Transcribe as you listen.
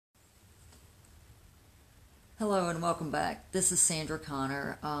Hello and welcome back. This is Sandra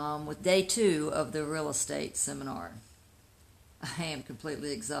Connor with day 2 of the real estate seminar. I am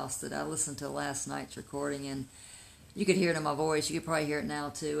completely exhausted. I listened to last night's recording and you could hear it in my voice. You could probably hear it now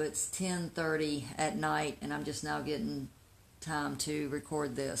too. It's 10:30 at night and I'm just now getting time to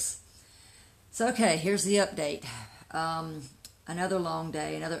record this. So okay, here's the update. Another long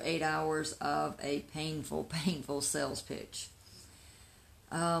day, another 8 hours of a painful sales pitch.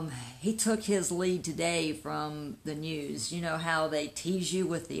 He took his lead today from the news. You know how they tease you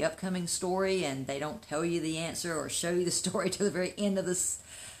with the upcoming story and they don't tell you the answer or show you the story to the very end of this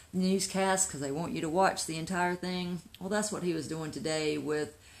newscast because they want you to watch the entire thing? Well, that's what he was doing today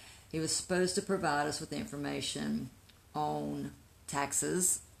he was supposed to provide us with information on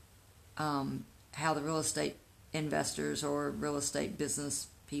taxes, how the real estate investors or real estate business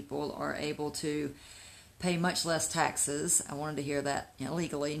people are able to pay much less taxes. I wanted to hear that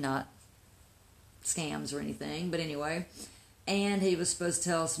legally, not scams or anything. But anyway, and he was supposed to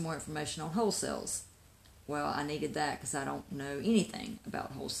tell us more information on wholesales. Well, I needed that because I don't know anything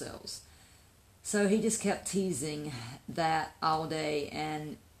about wholesales. So he just kept teasing that all day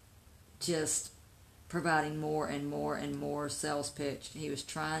and just providing more and more and more sales pitch. He was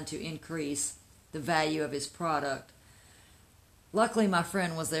trying to increase the value of his product. Luckily, my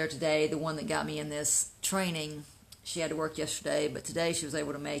friend was there today, the one that got me in this training. She had to work yesterday, but today she was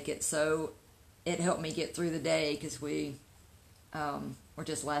able to make it. So it helped me get through the day because we were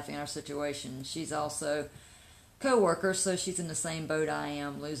just laughing at our situation. She's also co-worker, so she's in the same boat I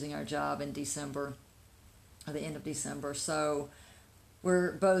am, losing our job in December, or the end of December. So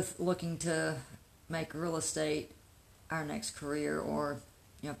we're both looking to make real estate our next career or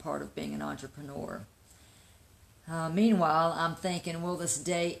part of being an entrepreneur. Meanwhile, I'm thinking, will this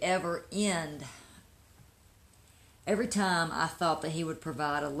day ever end? Every time I thought that he would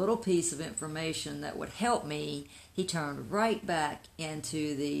provide a little piece of information that would help me, he turned right back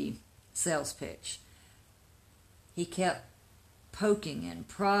into the sales pitch. He kept poking and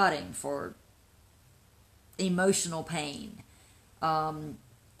prodding for emotional pain.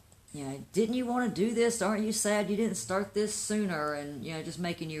 Didn't you want to do this? Aren't you sad you didn't start this sooner? And, just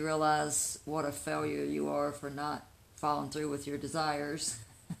making you realize what a failure you are for not following through with your desires.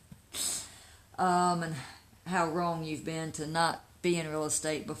 And how wrong you've been to not be in real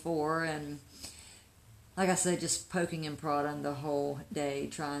estate before. And, like I said, just poking and prodding the whole day,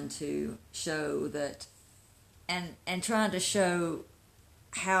 trying to show that, and trying to show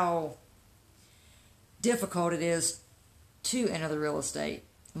how difficult it is to enter the real estate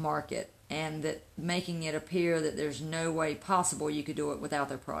market, and that making it appear that there's no way possible you could do it without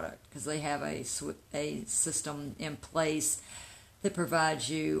their product, because they have a system in place that provides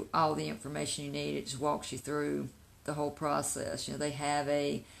you all the information you need. It just walks you through the whole process. They have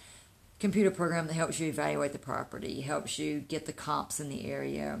a computer program that helps you evaluate the property, helps you get the comps in the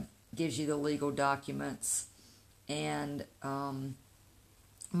area, gives you the legal documents, and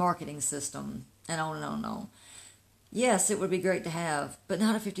marketing system, and on and on and on. Yes, it would be great to have, but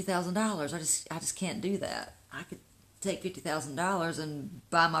not at $50,000. I just can't do that. I could take $50,000 and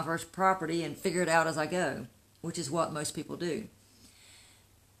buy my first property and figure it out as I go, which is what most people do.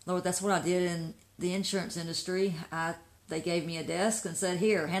 Lord, that's what I did in the insurance industry. They gave me a desk and said,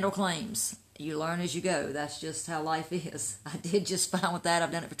 "Here, handle claims. You learn as you go." That's just how life is. I did just fine with that.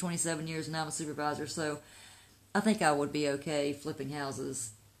 I've done it for 27 years and now I'm a supervisor, so I think I would be okay flipping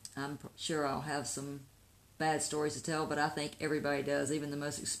houses. I'm sure I'll have some bad stories to tell, but I think everybody does. Even the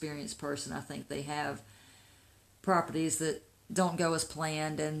most experienced person, I think they have properties that don't go as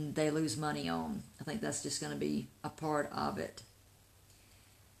planned and they lose money on. I think that's just going to be a part of it.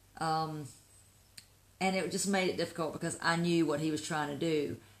 And it just made it difficult because I knew what he was trying to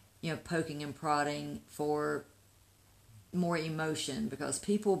do, poking and prodding for more emotion, because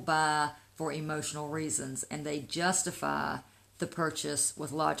people buy for emotional reasons and they justify the purchase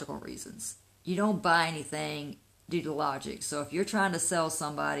with logical reasons. You don't buy anything due to logic. So if you're trying to sell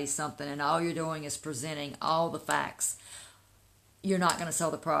somebody something and all you're doing is presenting all the facts, you're not going to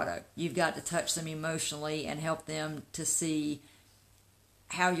sell the product. You've got to touch them emotionally and help them to see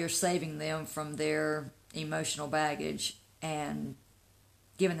how you're saving them from their emotional baggage and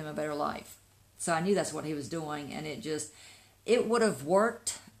giving them a better life. So I knew that's what he was doing, and it would have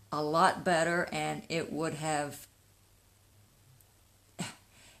worked a lot better, and it would have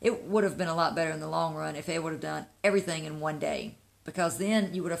been a lot better in the long run if they would have done everything in one day, because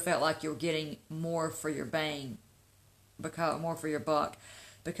then you would have felt like you were getting more for your bang, more for your buck.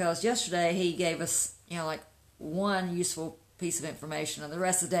 Because yesterday he gave us, like one useful piece of information, and the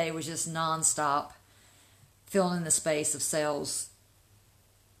rest of the day was just nonstop filling in the space of sales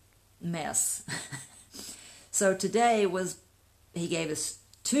mess. So today he gave us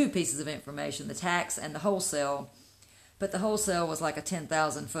two pieces of information, the tax and the wholesale. But the wholesale was like a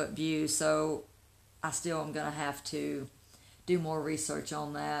 10,000 foot view, so I still am going to have to do more research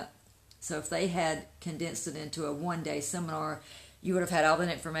on that. So if they had condensed it into a one-day seminar, you would have had all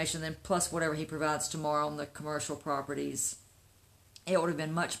that information, then plus whatever he provides tomorrow on the commercial properties. It would have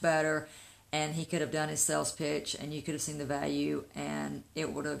been much better, and he could have done his sales pitch, and you could have seen the value, and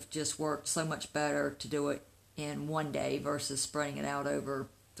it would have just worked so much better to do it in one day versus spreading it out over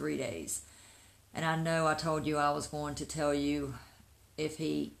 3 days. And I know I told you I was going to tell you if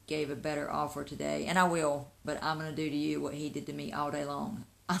he gave a better offer today, and I will, but I'm going to do to you what he did to me all day long.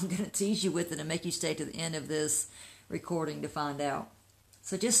 I'm going to tease you with it and make you stay to the end of this recording to find out.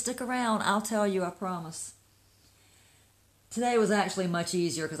 So just stick around. I'll tell you, I promise. Today was actually much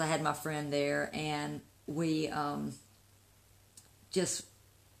easier because I had my friend there, and we just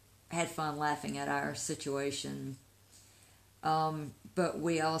had fun laughing at our situation. But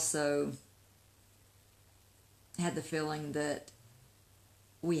we also had the feeling that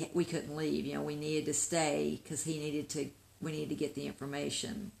we couldn't leave. You know, we needed to stay because we needed to get the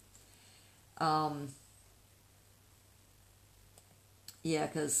information. Yeah,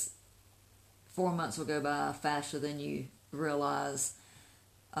 because 4 months will go by faster than you realize.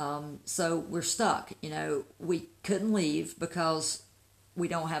 So we're stuck. You know, we couldn't leave because we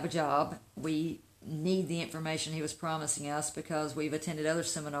don't have a job. We need the information he was promising us because we've attended other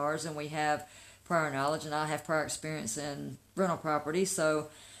seminars and we have prior knowledge, and I have prior experience in rental property. So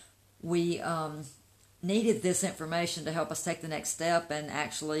we needed this information to help us take the next step and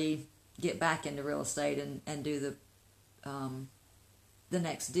actually get back into real estate and do the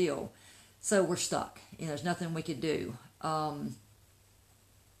next deal. So we're stuck. You know, there's nothing we could do. And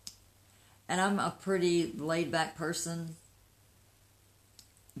I'm a pretty laid-back person,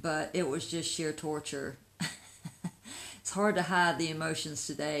 but it was just sheer torture. It's hard to hide the emotions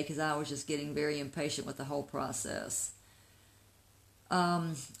today because I was just getting very impatient with the whole process.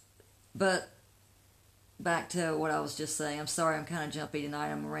 But back to what I was just saying. I'm sorry, I'm kind of jumpy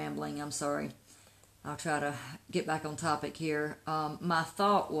tonight. I'm rambling. I'm sorry. I'll try to get back on topic here. My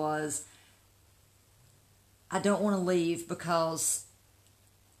thought was, I don't want to leave because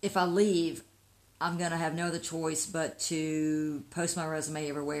if I leave, I'm going to have no other choice but to post my resume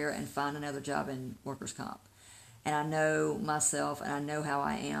everywhere and find another job in workers' comp. And I know myself and I know how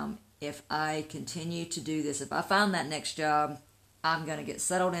I am. If I continue to do this, if I find that next job, I'm going to get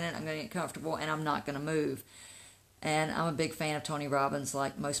settled in it, I'm going to get comfortable, and I'm not going to move. And I'm a big fan of Tony Robbins,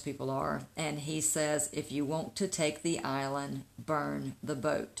 like most people are. And he says, if you want to take the island, burn the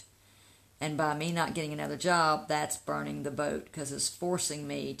boat. And by me not getting another job, that's burning the boat because it's forcing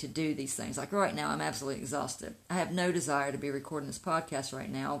me to do these things. Like right now, I'm absolutely exhausted. I have no desire to be recording this podcast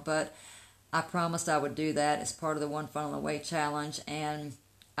right now, but I promised I would do that as part of the One Funnel Away challenge, and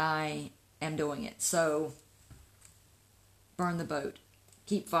I am doing it. So, burn the boat.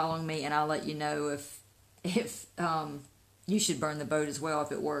 Keep following me, and I'll let you know if you should burn the boat as well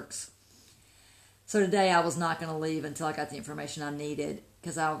if it works. So today I was not going to leave until I got the information I needed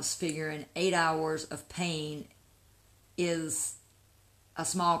because I was figuring 8 hours of pain is a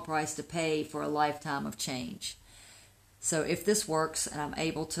small price to pay for a lifetime of change. So if this works and I'm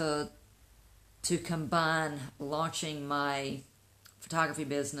able to combine launching my photography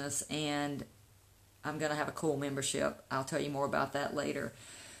business, and I'm going to have a cool membership. I'll tell you more about that later.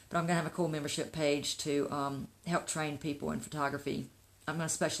 But I'm going to have a cool membership page to help train people in photography. I'm going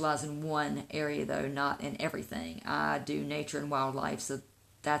to specialize in one area, though, not in everything. I do nature and wildlife, so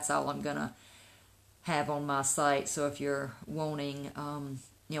that's all I'm going to have on my site. So if you're wanting,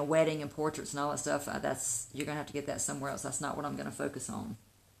 wedding and portraits and all that stuff, you're going to have to get that somewhere else. That's not what I'm going to focus on.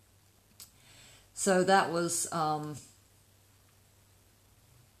 So that was,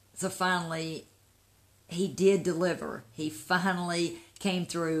 so finally, he did deliver. He finally came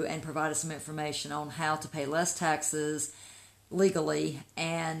through and provided some information on how to pay less taxes legally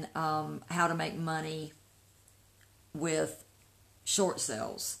and how to make money with short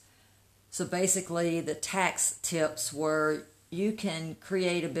sales. So basically, the tax tips were you can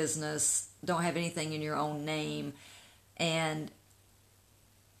create a business, don't have anything in your own name, and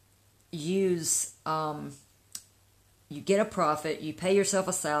use, you get a profit, you pay yourself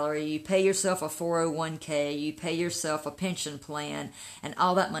a salary, you pay yourself a 401k, you pay yourself a pension plan, and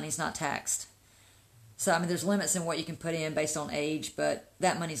all that money's not taxed. So, there's limits in what you can put in based on age, but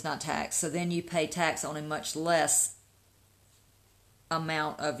that money's not taxed. So then you pay tax on a much less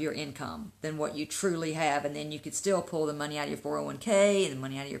amount of your income than what you truly have, and then you could still pull the money out of your 401k and the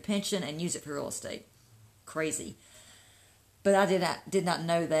money out of your pension and use it for real estate. Crazy. But I did not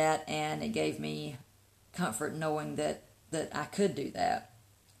know that, and it gave me comfort knowing that I could do that.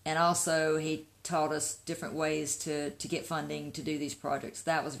 And also, he taught us different ways to get funding to do these projects.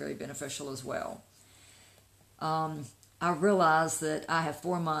 That was very beneficial as well. I realized that I have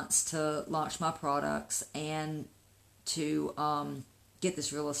 4 months to launch my products and to get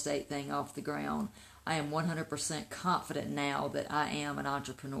this real estate thing off the ground. I am 100% confident now that I am an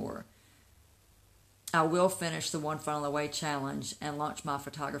entrepreneur. I will finish the One Funnel Away challenge and launch my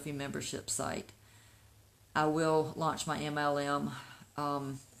photography membership site. I will launch my MLM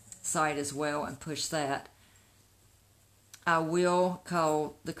site as well and push that. I will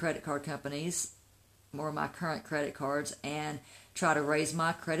call the credit card companies, more of my current credit cards, and try to raise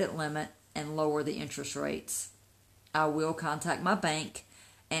my credit limit and lower the interest rates. I will contact my bank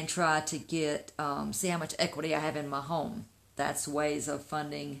and try to get see how much equity I have in my home. That's ways of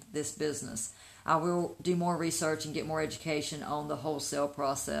funding this business. I will do more research and get more education on the wholesale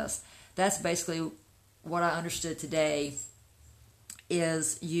process. That's basically what I understood today.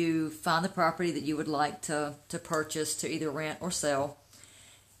 Is you find the property that you would like to purchase to either rent or sell,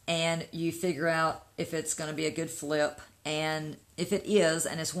 and you figure out if it's going to be a good flip, and if it is,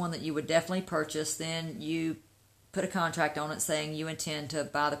 and it's one that you would definitely purchase, then you put a contract on it saying you intend to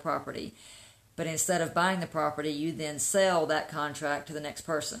buy the property. But instead of buying the property, you then sell that contract to the next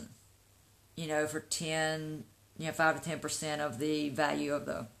person, for 5 to 10% of the value of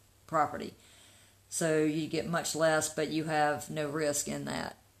the property. So you get much less, but you have no risk in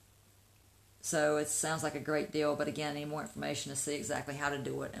that. So it sounds like a great deal, but again, I need more information to see exactly how to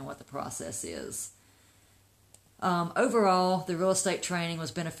do it and what the process is. Overall, the real estate training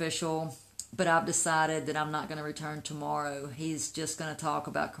was beneficial, but I've decided that I'm not going to return tomorrow. He's just going to talk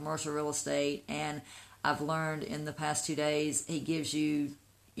about commercial real estate, and I've learned in the past 2 days, he gives you,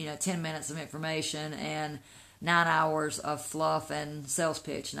 10 minutes of information and 9 hours of fluff and sales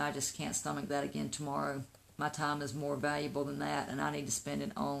pitch, and I just can't stomach that again tomorrow. My time is more valuable than that, and I need to spend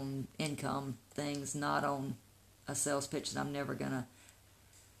it on income things, not on a sales pitch that I'm never going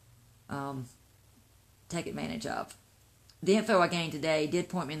to take advantage of. The info I gained today did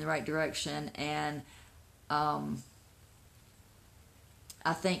point me in the right direction, and I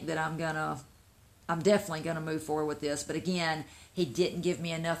think that I'm definitely going to move forward with this. But again, he didn't give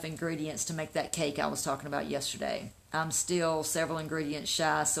me enough ingredients to make that cake I was talking about yesterday. I'm still several ingredients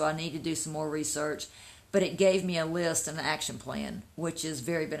shy, so I need to do some more research. But it gave me a list and an action plan, which is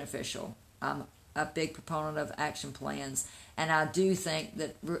very beneficial. I'm a big proponent of action plans, and I do think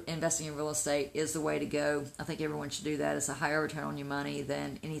that investing in real estate is the way to go. I think everyone should do that. It's a higher return on your money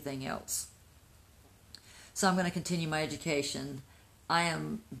than anything else. So I'm going to continue my education.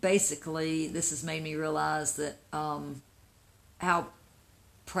 This has made me realize that how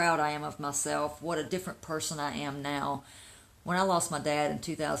proud I am of myself, what a different person I am now. When I lost my dad in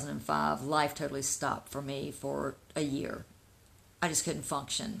 2005, life totally stopped for me for a year. I just couldn't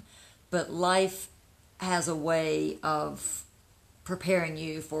function. But life has a way of preparing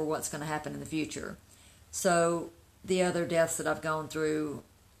you for what's going to happen in the future. So the other deaths that I've gone through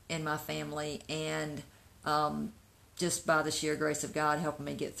in my family, and just by the sheer grace of God helping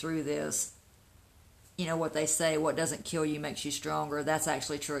me get through this, what they say, what doesn't kill you makes you stronger. That's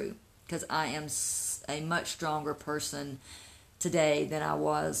actually true, because I am a much stronger person today than I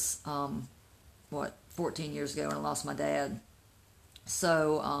was, 14 years ago when I lost my dad.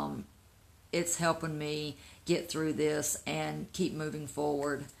 So it's helping me get through this and keep moving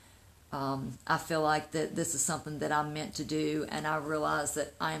forward. I feel like that this is something that I'm meant to do, and I realize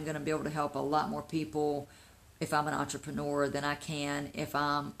that I am going to be able to help a lot more people if I'm an entrepreneur than I can if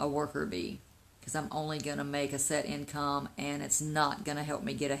I'm a worker bee, because I'm only going to make a set income, and it's not going to help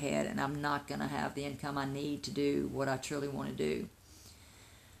me get ahead, and I'm not going to have the income I need to do what I truly want to do,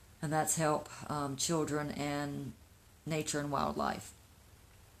 and that's help children and nature and wildlife.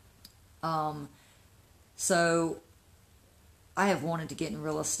 So I have wanted to get in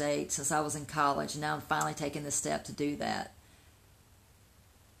real estate since I was in college, and now I'm finally taking the step to do that.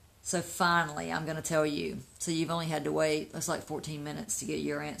 So finally, I'm going to tell you. So you've only had to wait, it's like 14 minutes to get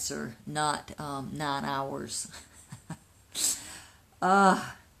your answer, not 9 hours.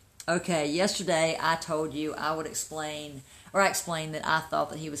 Okay, yesterday I told you I explained that I thought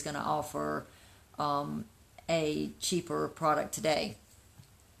that he was going to offer a cheaper product today.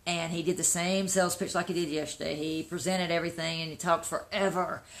 And he did the same sales pitch like he did yesterday. He presented everything, and he talked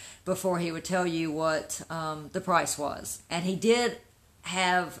forever before he would tell you what the price was. And he did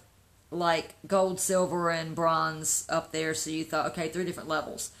have like gold, silver, and bronze up there, so you thought, okay, 3 different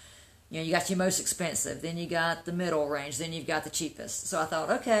levels. You got your most expensive, then you got the middle range, then you've got the cheapest. So I thought,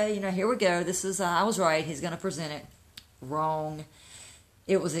 okay, here we go. This is, I was right. He's going to present it. Wrong.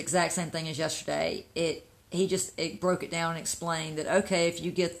 it was the exact same thing as yesterday. It broke it down and explained that, okay, if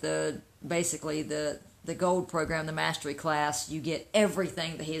you get basically the gold program, the mastery class, you get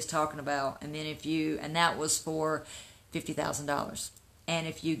everything that he is talking about, and then and that was for $50,000. And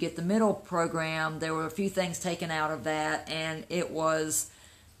if you get the middle program, there were a few things taken out of that, and it was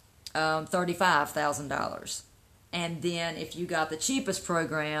 $35,000. And then if you got the cheapest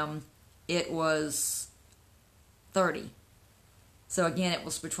program, it was 30. So again, it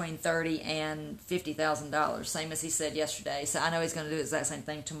was between $30,000 and $50,000, same as he said yesterday. So I know he's going to do the exact same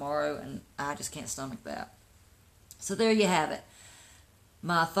thing tomorrow, and I just can't stomach that. So there you have it.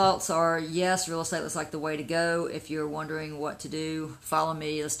 My thoughts are, yes, real estate looks like the way to go. If you're wondering what to do, follow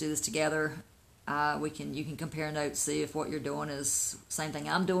me. Let's do this together. You can compare notes, see if what you're doing is the same thing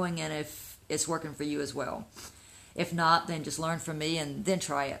I'm doing, and if it's working for you as well. If not, then just learn from me and then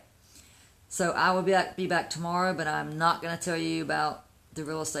try it. So I will be back tomorrow, but I'm not going to tell you about the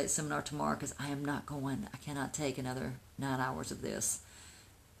real estate seminar tomorrow because I am not going. I cannot take another 9 hours of this.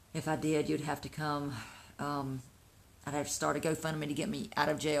 If I did, you'd have to come. I'd have to start a GoFundMe to get me out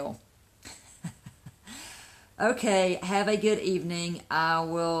of jail. Okay, have a good evening. I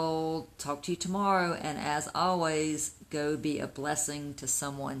will talk to you tomorrow, and as always, go be a blessing to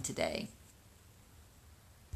someone today.